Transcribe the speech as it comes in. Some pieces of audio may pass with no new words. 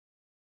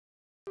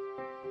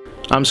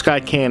I'm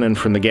Scott Cannon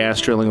from the Gas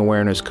Drilling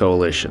Awareness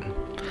Coalition.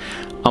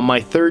 On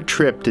my third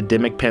trip to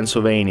Dimock,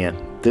 Pennsylvania,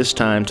 this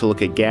time to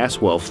look at gas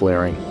well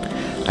flaring,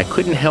 I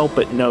couldn't help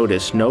but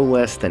notice no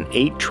less than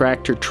 8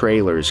 tractor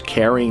trailers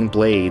carrying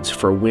blades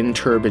for wind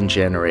turbine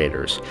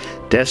generators,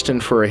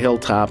 destined for a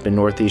hilltop in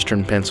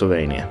northeastern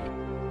Pennsylvania.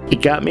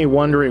 It got me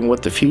wondering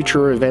what the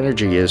future of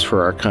energy is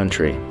for our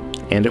country,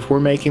 and if we're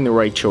making the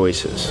right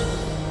choices.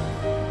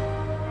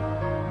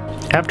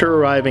 After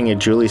arriving at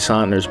Julie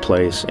Sontner's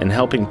place and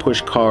helping push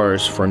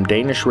cars from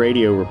Danish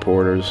radio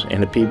reporters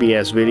and a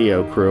PBS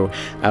video crew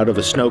out of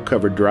a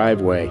snow-covered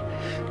driveway,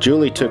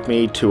 Julie took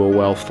me to a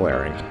well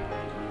flaring.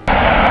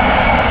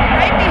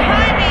 Right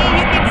behind me,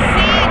 you can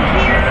see and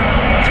hear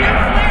 2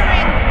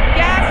 flaring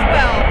gas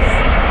wells.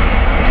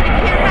 You can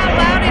hear how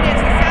loud it is.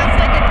 It sounds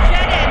like a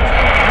jet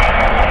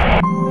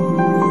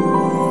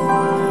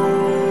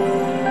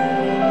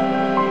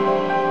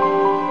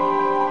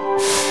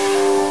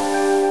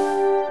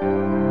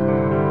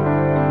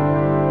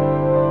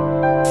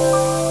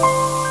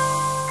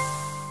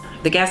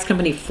The gas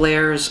company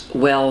flares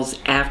wells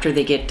after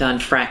they get done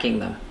fracking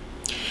them.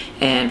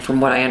 And from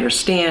what I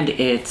understand,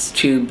 it's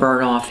to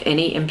burn off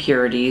any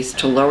impurities,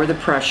 to lower the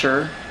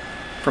pressure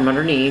from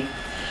underneath,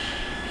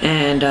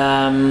 and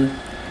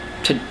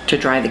to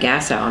dry the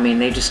gas out. I mean,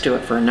 they just do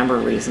it for a number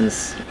of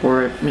reasons.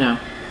 Or, you know,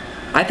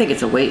 I think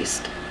it's a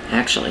waste,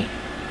 actually.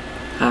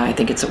 I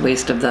think it's a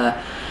waste of the,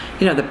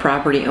 you know, the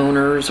property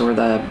owners or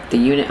the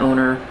unit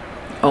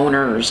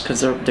owners,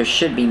 because there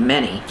should be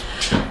many.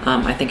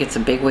 I think it's a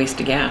big waste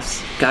of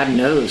gas. God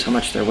knows how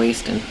much they're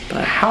wasting.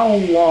 But How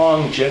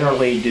long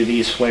generally do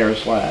these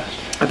flares last?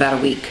 about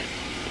a week.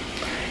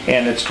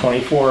 And it's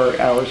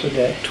 24 hours a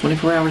day?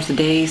 24 hours a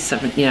day,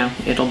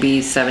 it'll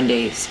be 7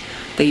 days.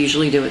 They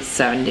usually do it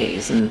 7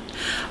 days, and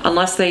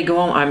unless they go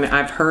on,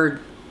 I've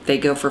heard they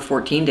go for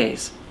 14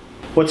 days.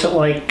 What's it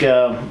like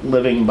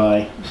living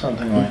by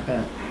something like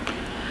that?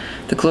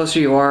 The closer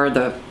you are,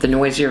 the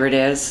noisier it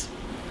is.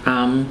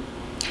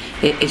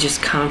 It's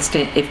just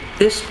constant. If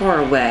this far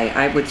away,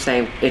 I would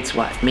say it's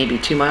what, maybe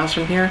 2 miles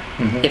from here,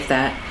 if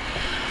that.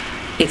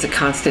 It's a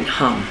constant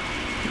hum.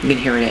 You can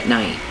hear it at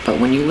night. But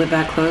when you live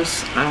that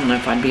close, I don't know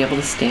if I'd be able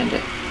to stand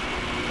it.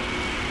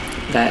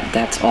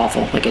 That's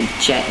awful. Like a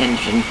jet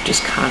engine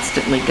just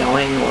constantly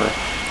going, or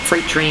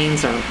freight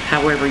trains, or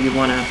however you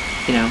want to,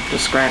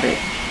 describe it.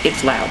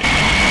 It's loud.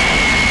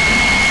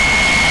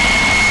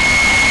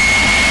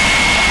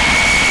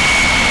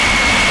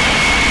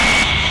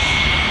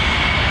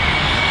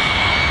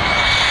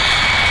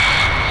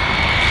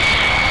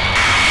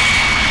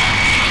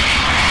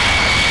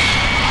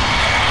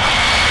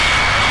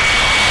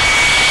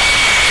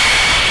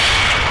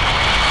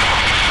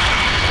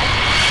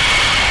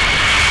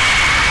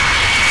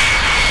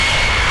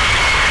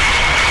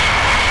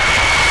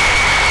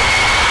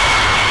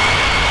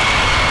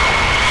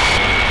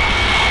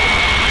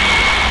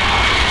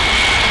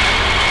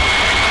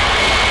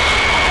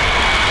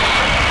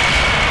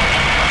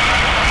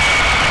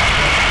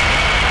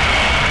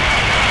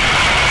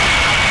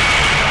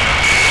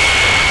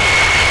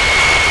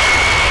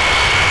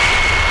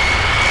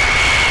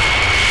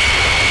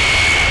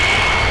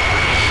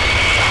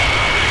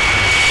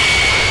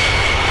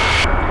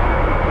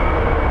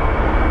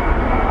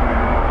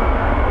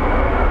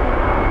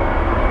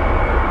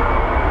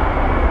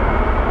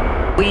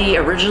 We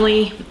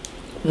originally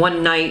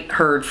one night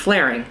heard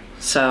flaring,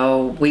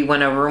 so we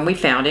went over and we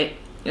found it.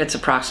 It's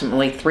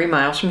approximately 3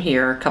 miles from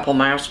here, a couple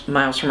miles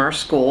from our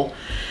school,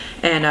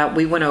 and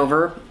we went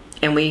over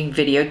and we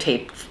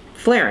videotaped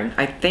flaring.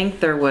 I think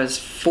there was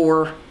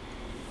 4,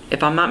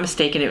 if I'm not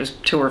mistaken, it was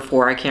 2 or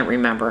 4, I can't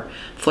remember,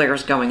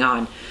 flares going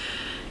on.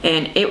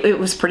 And it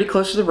was pretty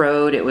close to the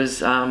road. It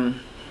was,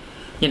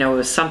 it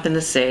was something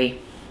to see.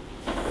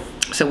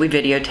 So we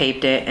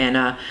videotaped it,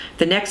 and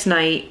the next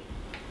night,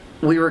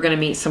 we were going to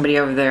meet somebody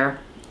over there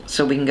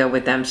so we can go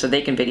with them so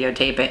they can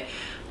videotape it.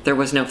 There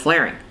was no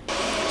flaring.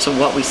 So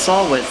what we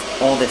saw was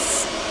all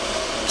this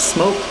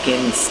smoke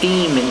and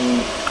steam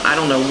and I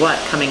don't know what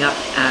coming up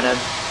out of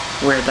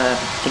where the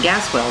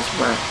gas wells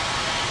were.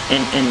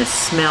 And the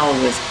smell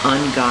was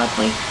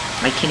ungodly.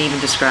 I can't even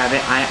describe it.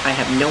 I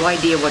have no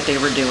idea what they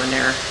were doing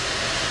there.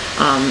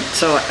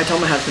 So I told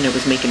my husband it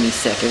was making me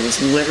sick. It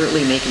was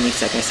literally making me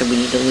sick. I said, we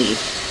need to leave.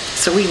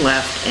 So we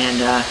left,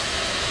 and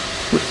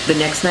the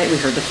next night we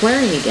heard the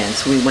flaring again,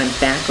 so we went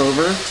back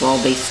over. Well,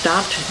 they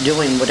stopped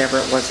doing whatever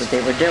it was that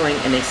they were doing,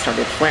 and they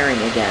started flaring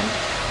again.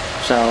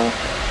 So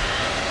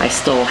I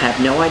still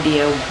have no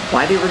idea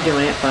why they were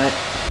doing it, but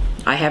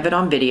I have it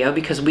on video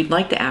because we'd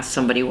like to ask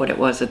somebody what it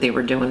was that they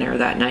were doing there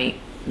that night.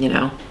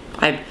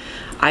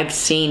 I've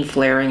seen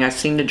flaring, I've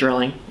seen the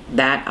drilling.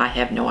 That I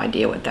have no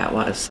idea what that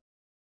was.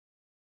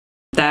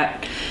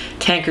 That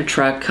tanker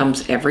truck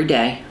comes every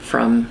day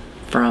from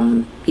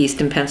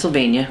Easton,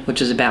 Pennsylvania,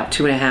 which is about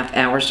 2.5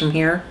 hours from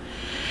here,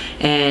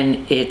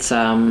 and it's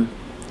the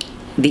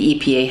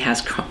EPA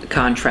has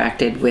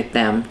contracted with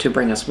them to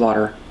bring us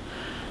water.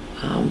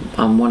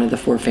 I'm one of the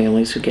 4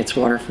 families who gets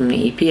water from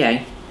the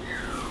EPA,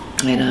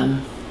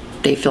 and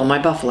they fill my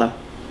buffalo.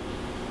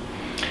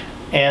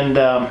 And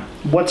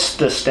what's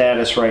the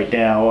status right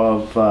now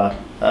of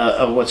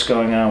what's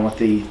going on with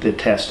the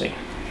testing?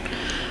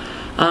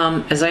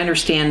 As I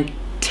understand,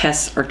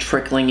 tests are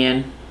trickling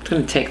in. It's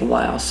going to take a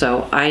while,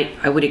 so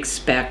I would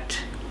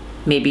expect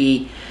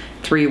maybe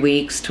 3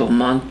 weeks to a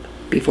month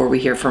before we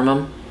hear from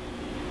them,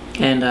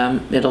 and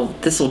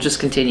this will just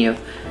continue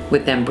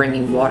with them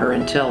bringing water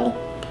until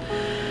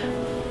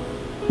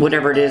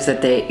whatever it is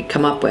that they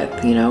come up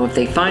with. You know, if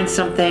they find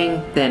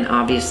something, then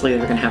obviously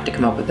they're going to have to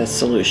come up with a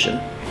solution.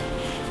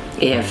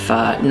 If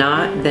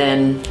not,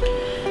 then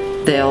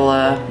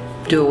they'll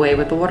do away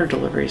with the water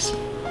deliveries.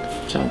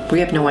 So we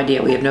have no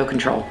idea. We have no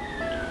control.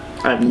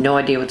 I have no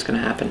idea what's going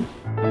to happen.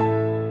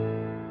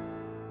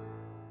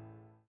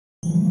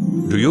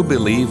 Do you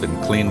believe in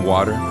clean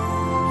water,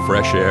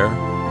 fresh air,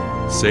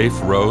 safe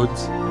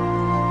roads,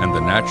 and the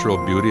natural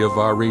beauty of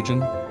our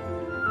region?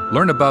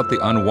 Learn about the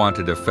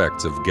unwanted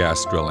effects of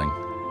gas drilling.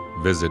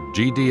 Visit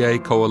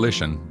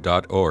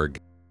gdacoalition.org.